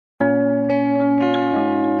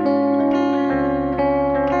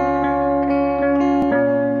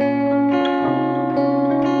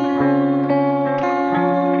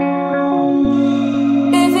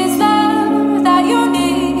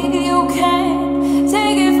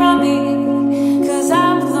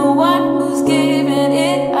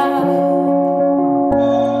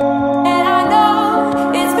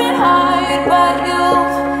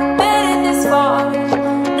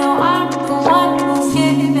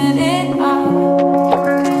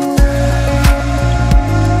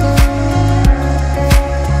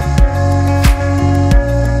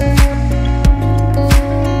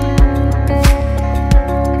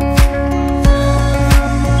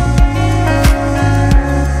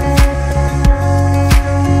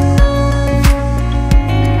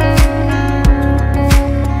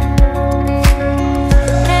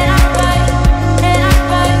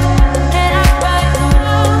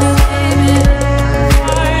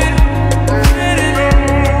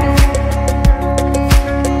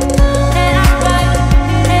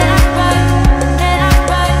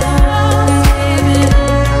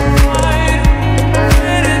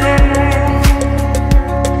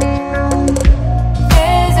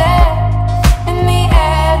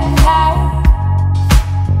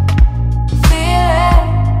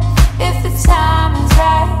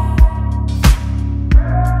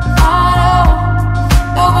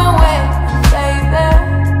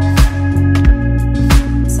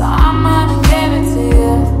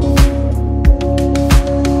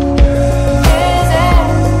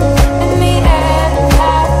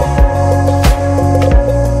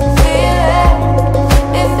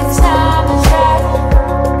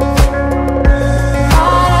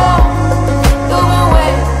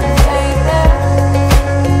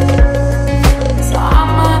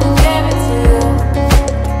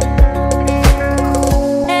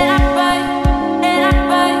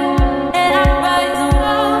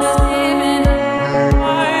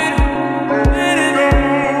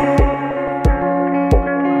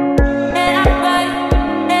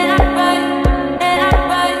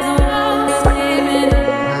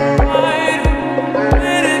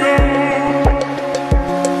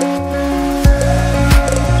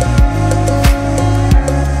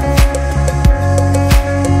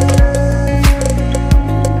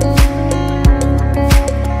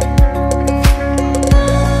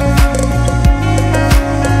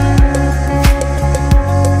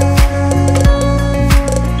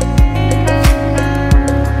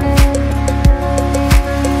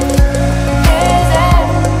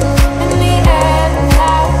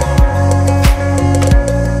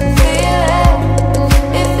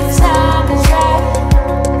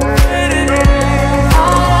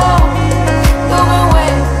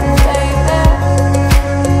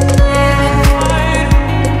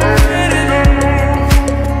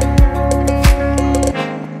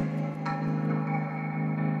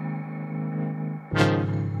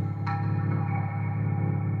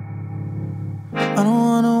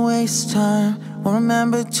last time, won't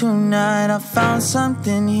remember tonight. I found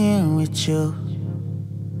something here with you,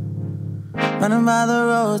 running by the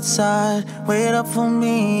roadside. Wait up for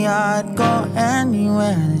me, I'd go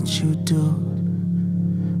anywhere that you do.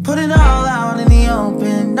 Put it all out in the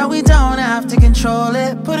open, no we don't have to control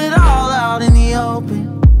it. Put it all out in the open.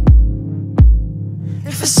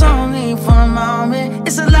 If it's only for a moment,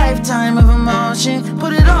 it's a lifetime of emotion.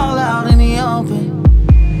 Put it all out in the open.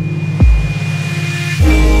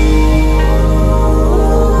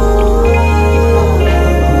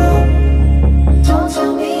 Don't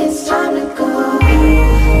tell me it's time to go.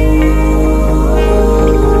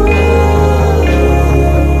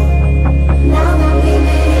 Now that we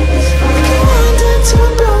made this far, wandered till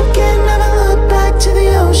I'm broken, never look back to the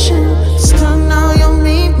ocean. Still know you'll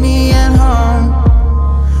meet me at home.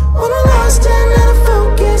 When we're lost and out of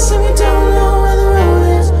focus and we don't know where the road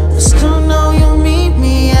is, I still know you'll meet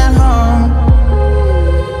me at home.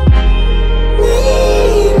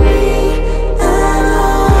 meet me at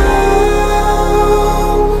home.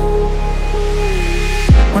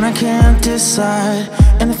 When I can't decide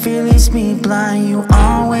and the fear leaves me blind, you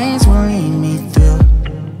always will lead me through.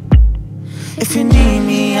 If you need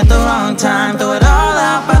me at the wrong time, throw it all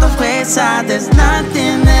out by the wayside. There's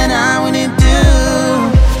nothing that I wouldn't do.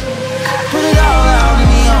 Put it all out in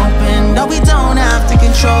the open, no we don't have to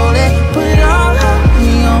control it. Put it all out in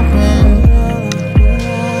the open.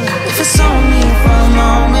 If it's only for a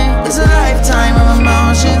moment, it's a lifetime of